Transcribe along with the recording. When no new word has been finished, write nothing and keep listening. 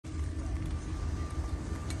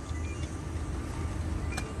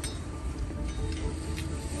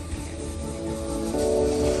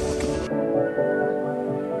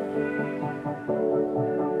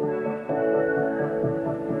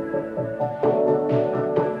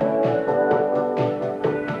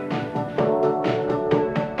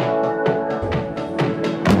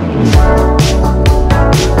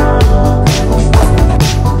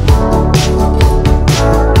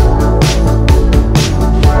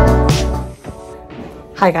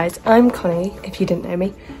Hi guys, I'm Connie, if you didn't know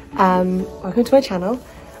me. Welcome to my channel.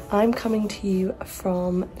 I'm coming to you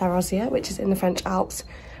from La Rosière, which is in the French Alps.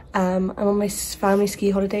 I'm on my family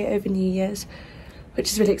ski holiday over New Year's,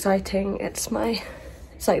 which is really exciting. It's like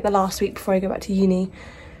the last week before I go back to uni,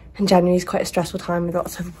 and January is quite a stressful time with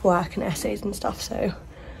lots of work and essays and stuff, so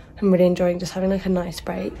I'm really enjoying just having like a nice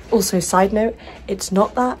break. Also, side note, it's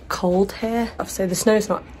not that cold here, so the snow's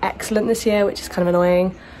not excellent this year, which is kind of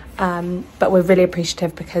annoying. But we're really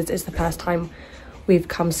appreciative because it's the first time we've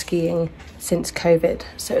come skiing since COVID,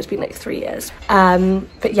 so it's been like 3 years.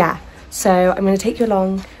 But yeah, so I'm going to take you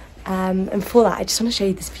along, and for that I just want to show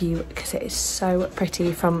you this view because it is so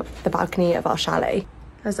pretty from the balcony of our chalet.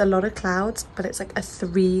 There's a lot of clouds, but it's like a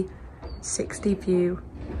 360 view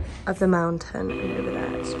of the mountain, and over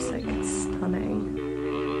there it's just like stunning.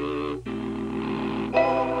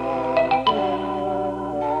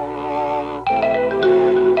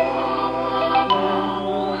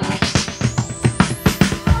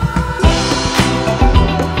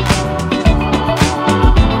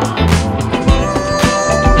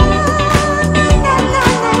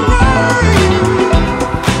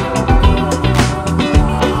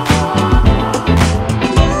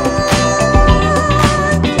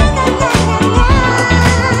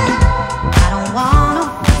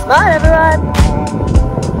 Bye everyone!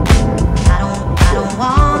 I don't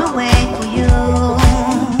wanna wait for you.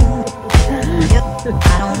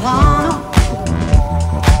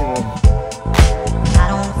 I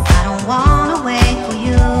don't wanna wait for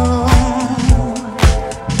you.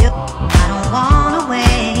 I don't wanna wait.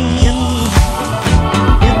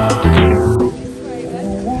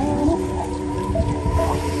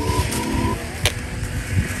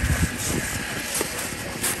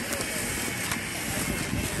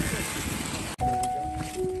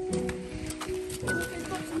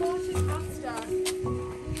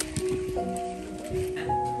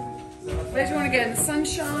 Where do you want to get in the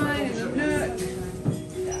sunshine and the nook?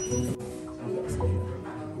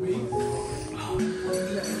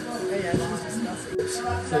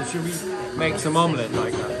 So should we make some omelette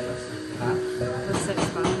like that? Huh?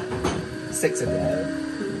 6 of them.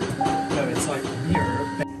 No, it's like here.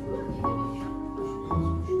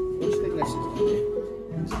 What do you think this is going to be?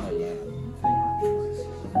 It's like that.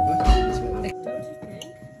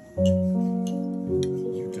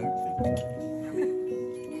 You don't think?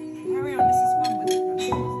 Carry on, this is one with the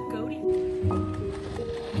goatee.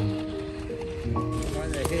 Why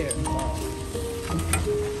they're here?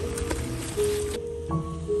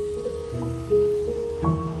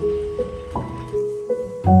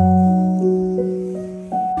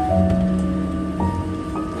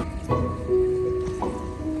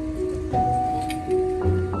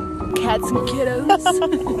 Cats and kiddos.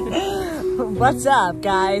 What's up,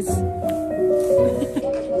 guys?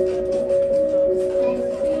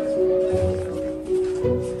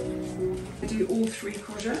 Do all 3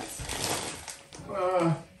 projects.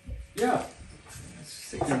 Yeah.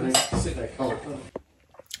 Sit there cold.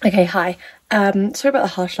 Okay, hi. Sorry about the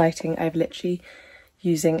harsh lighting. I'm literally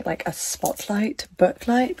using like a spotlight,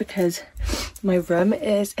 booklight, because my room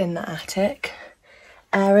is in the attic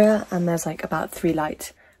area and there's like about 3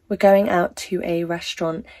 lights. We're going out to a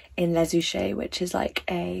restaurant in Les Ouches, which is like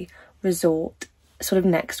a resort sort of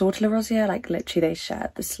next door to La Rosière, like literally they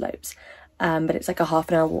share the slopes. But it's like a half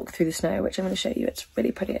an hour walk through the snow, which I'm going to show you. It's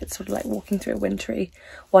really pretty. It's sort of like walking through a wintry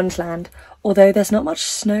wonderland, although there's not much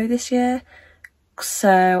snow this year,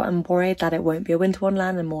 so I'm worried that it won't be a winter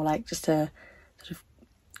wonderland and more like just a sort of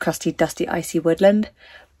crusty, dusty, icy woodland,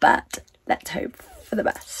 but let's hope for the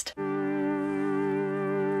best.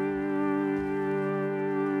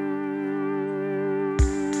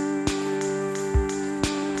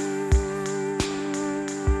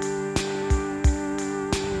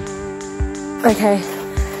 Okay,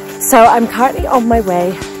 so I'm currently on my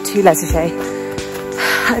way to Les Ouches.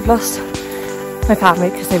 I've lost my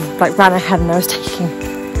family because they like ran ahead and I was taking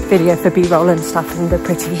video for B-roll and stuff and the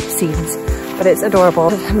pretty scenes, but it's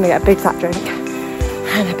adorable. I'm gonna get a big fat drink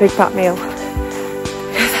and a big fat meal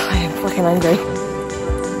because I am fucking hungry.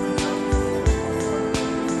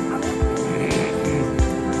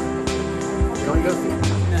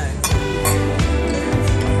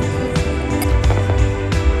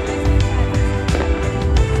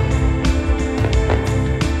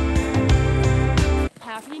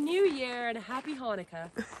 Happy New Year and a happy Hanukkah.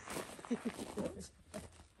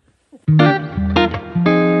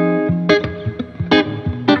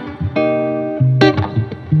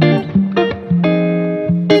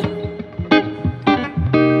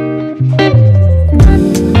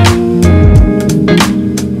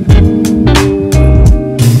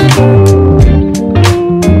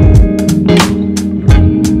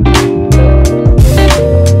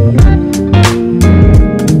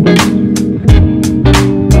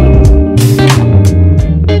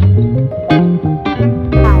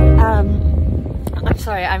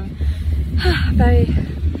 Very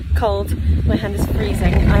cold. My hand is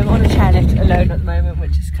freezing. I'm on a chairlift alone at the moment,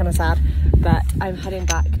 which is kind of sad. But I'm heading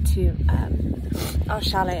back to our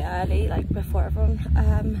chalet early, like before everyone,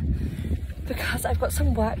 because I've got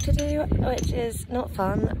some work to do, which is not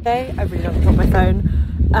fun. Today, I really don't drop my phone.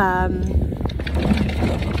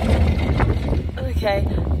 Okay,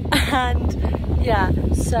 and yeah,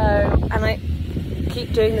 so, and I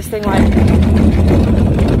keep doing this thing where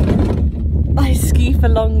I ski for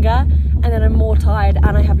longer and then I'm more tired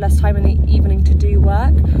and I have less time in the evening to do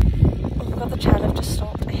work. Oh my god, the chairlift just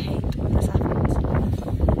stopped. I hate when this happens.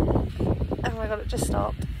 Oh my god, it just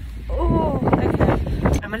stopped. Oh, okay.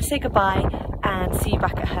 I'm going to say goodbye and see you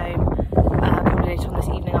back at home probably later on this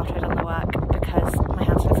evening after I've done the work, because my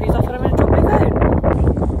hand's going to freeze off and I'm going to drop my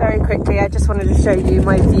phone. Very quickly, I just wanted to show you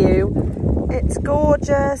my view. It's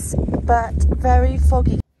gorgeous, but very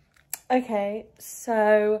foggy. Okay,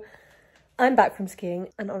 so I'm back from skiing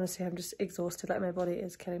and honestly I'm just exhausted, like my body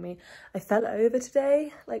is killing me. I fell over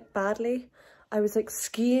today, like badly. I was like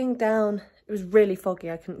skiing down, it was really foggy,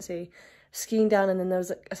 I couldn't see. Skiing down and then there was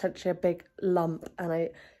like essentially a big lump and I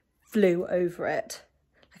flew over it,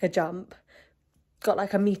 like a jump. Got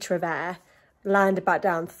like a metre of air, landed back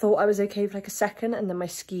down, thought I was okay for like a second and then my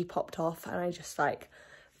ski popped off and I just like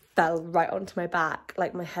fell right onto my back,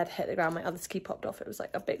 like my head hit the ground, my other ski popped off. It was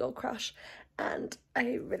like a big old crash and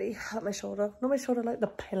I really hurt my shoulder. Not my shoulder, like the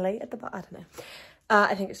plate at the back, I don't know.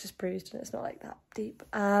 I think it's just bruised and it's not like that deep.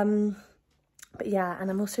 But yeah, and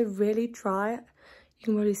I'm also really dry. You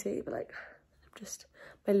can really see, but like just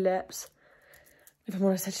my lips. If I'm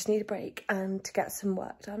honest, I just need a break and to get some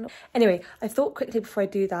work done. Anyway, I thought quickly before I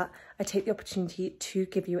do that, I'd take the opportunity to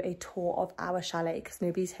give you a tour of our chalet because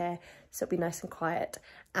nobody's here, so it'll be nice and quiet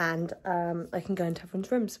and I can go into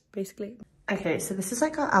everyone's rooms, basically. Okay, so this is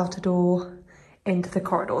like our outer door into the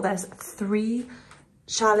corridor. There's 3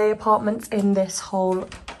 chalet apartments in this whole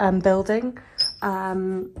building.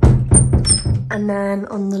 And then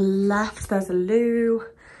on the left, there's a loo.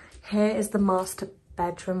 Here is the master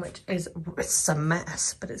bedroom, which is, it's a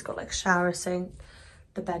mess, but it's got like a shower sink.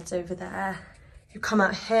 The bed's over there. You come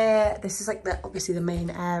out here, this is like the, obviously the main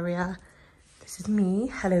area. This is me,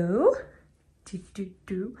 hello.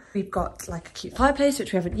 We've got like a cute fireplace,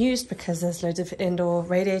 which we haven't used because there's loads of indoor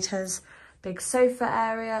radiators. Big sofa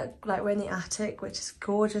area, like we're in the attic, which is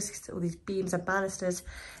gorgeous. All these beams and banisters.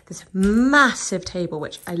 This massive table,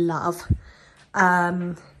 which I love.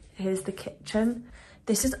 Here's the kitchen.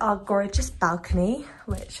 This is our gorgeous balcony,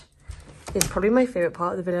 which is probably my favourite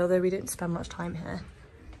part of the video, although we didn't spend much time here.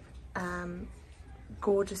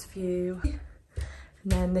 Gorgeous view.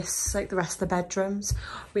 And then this is like the rest of the bedrooms.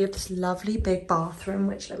 We have this lovely big bathroom,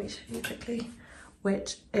 which let me show you quickly,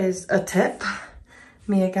 which is a tip,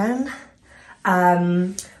 me again.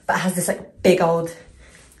 But it has this like big old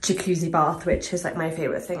jacuzzi bath, which is like my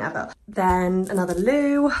favourite thing ever. Then another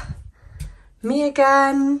loo, me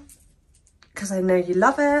again, because I know you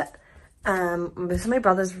love it. This is my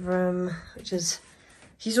brother's room, which is,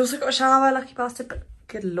 he's also got a shower, lucky bastard, but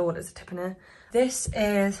good lord, there's a tip in here. This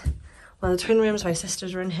is one of the twin rooms. My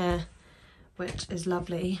sisters are in here, which is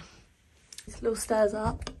lovely. These little stairs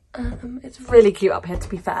up. It's really cute up here, to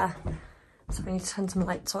be fair. So we need to turn some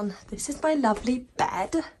lights on. This is my lovely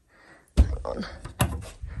bed. Hang on.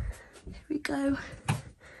 Here we go.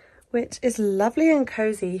 Which is lovely and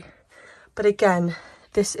cozy. But again,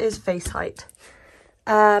 this is face height.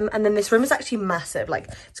 And then this room is actually massive. Like,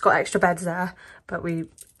 it's got extra beds there, but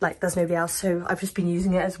there's nobody else, so I've just been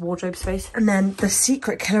using it as wardrobe space. And then the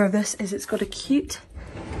secret killer of this is it's got a cute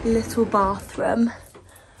little bathroom,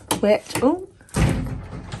 which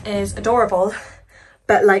is adorable,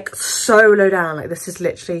 but like so low down. Like, this is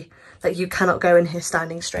literally, like, you cannot go in here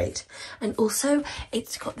standing straight. And also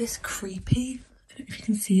it's got this creepy, I don't know if you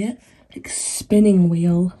can see it, like spinning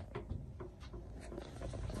wheel.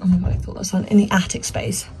 Oh my god, I thought that was on in the attic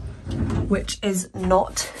space, which is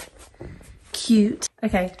not cute.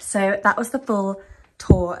 Okay, so that was the full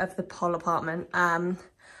tour of the Pole apartment. I'm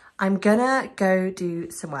gonna go do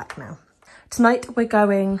some work now. Tonight we're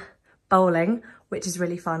going bowling, which is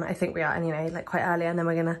really fun. I think we are anyway, like quite early, and then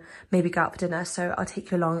we're gonna maybe go out for dinner, so I'll take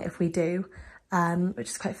you along if we do, which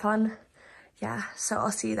is quite fun. Yeah, so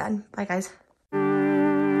I'll see you then. Bye guys.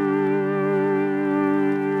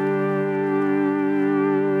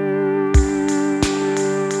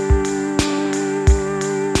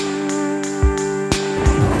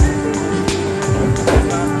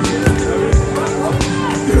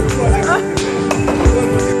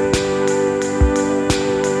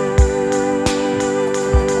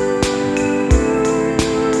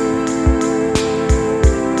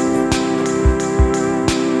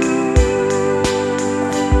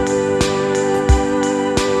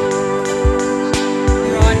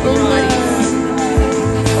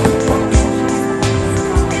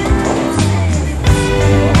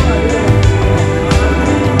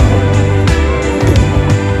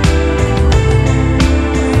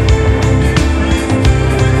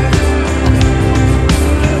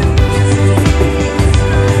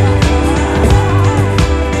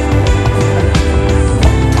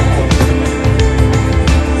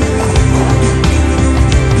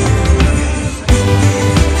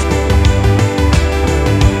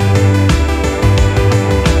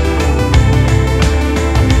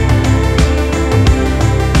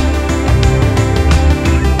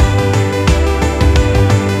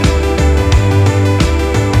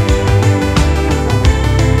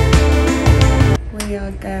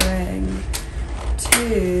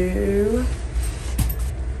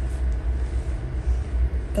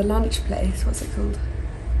 lunch place. What's it called?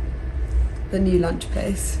 The new lunch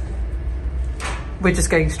place. We're just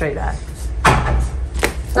going straight there.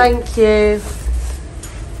 Thank you.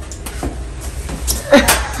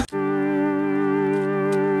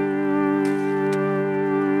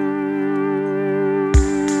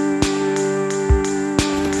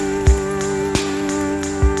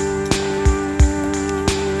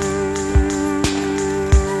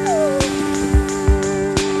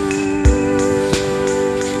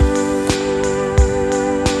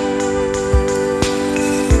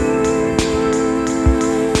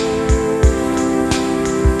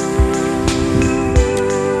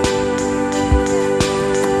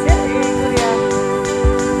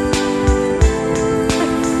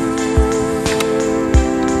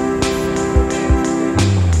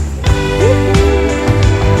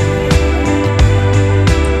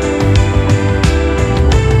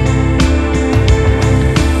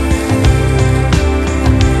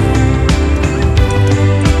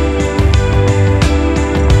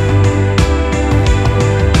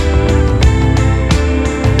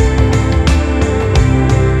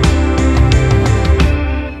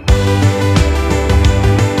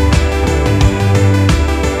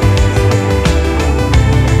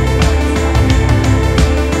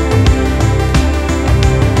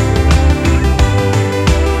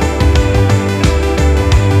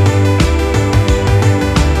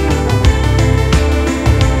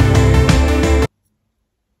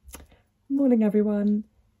 Morning everyone.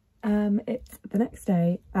 It's the next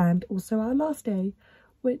day and also our last day,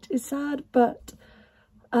 which is sad but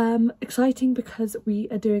exciting because we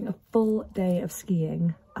are doing a full day of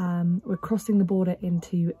skiing. We're crossing the border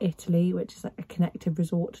into Italy, which is like a connected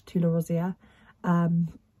resort to Rosière.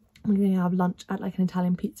 We're going to have lunch at like an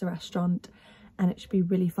Italian pizza restaurant and it should be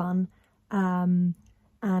really fun. And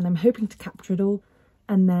I'm hoping to capture it all,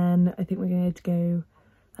 and then I think we're going to go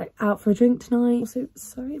like out for a drink tonight. Also,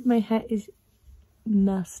 sorry if my hair is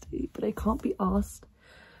nasty, but I can't be arsed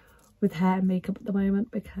with hair and makeup at the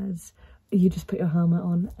moment because you just put your helmet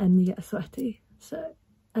on and you get sweaty, so,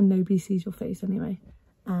 and nobody sees your face anyway.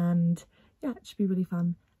 And yeah, it should be really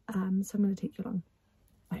fun. So I'm going to take you along.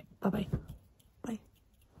 Right, bye-bye. Bye.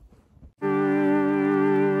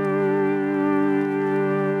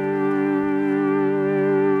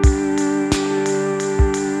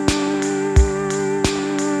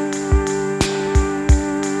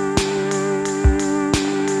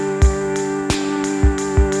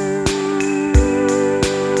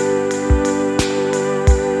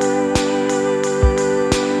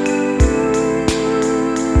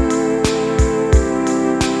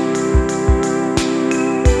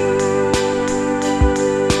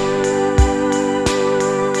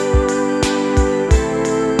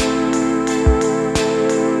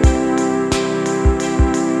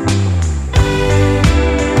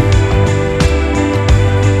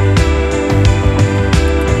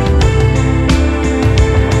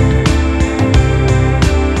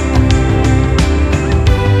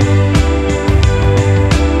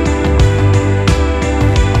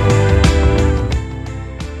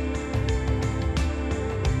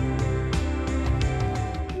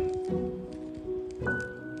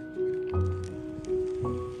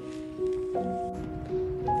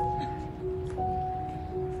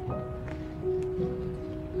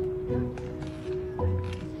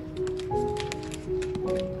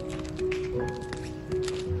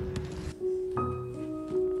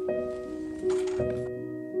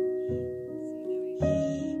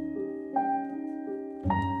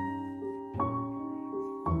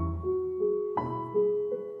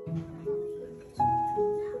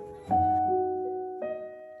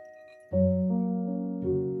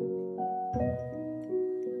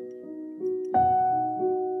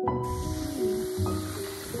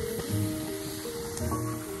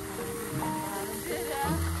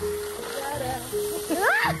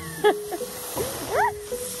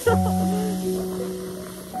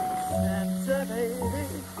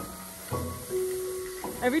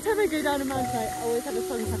 Every time I go down a mountain, I always have a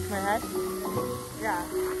song stuck in my head. Yeah.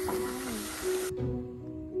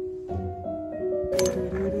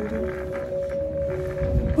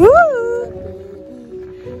 Woo!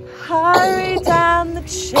 Hurry down the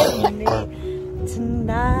chimney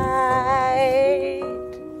tonight.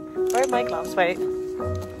 Where are my gloves? Wait.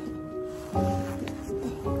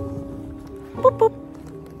 Boop, boop.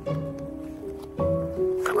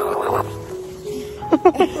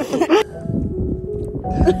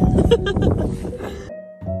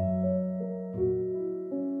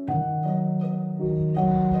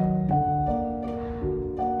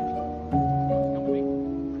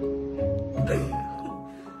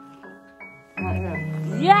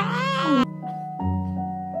 Yeah!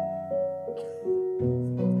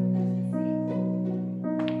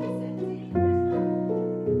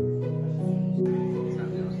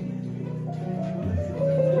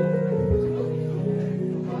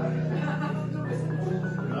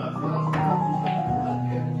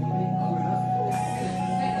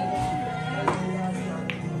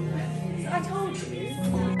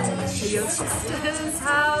 your sister's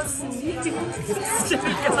house and you still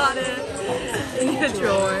got it in your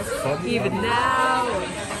drawer, even now.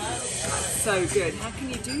 So good. How can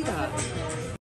you do that?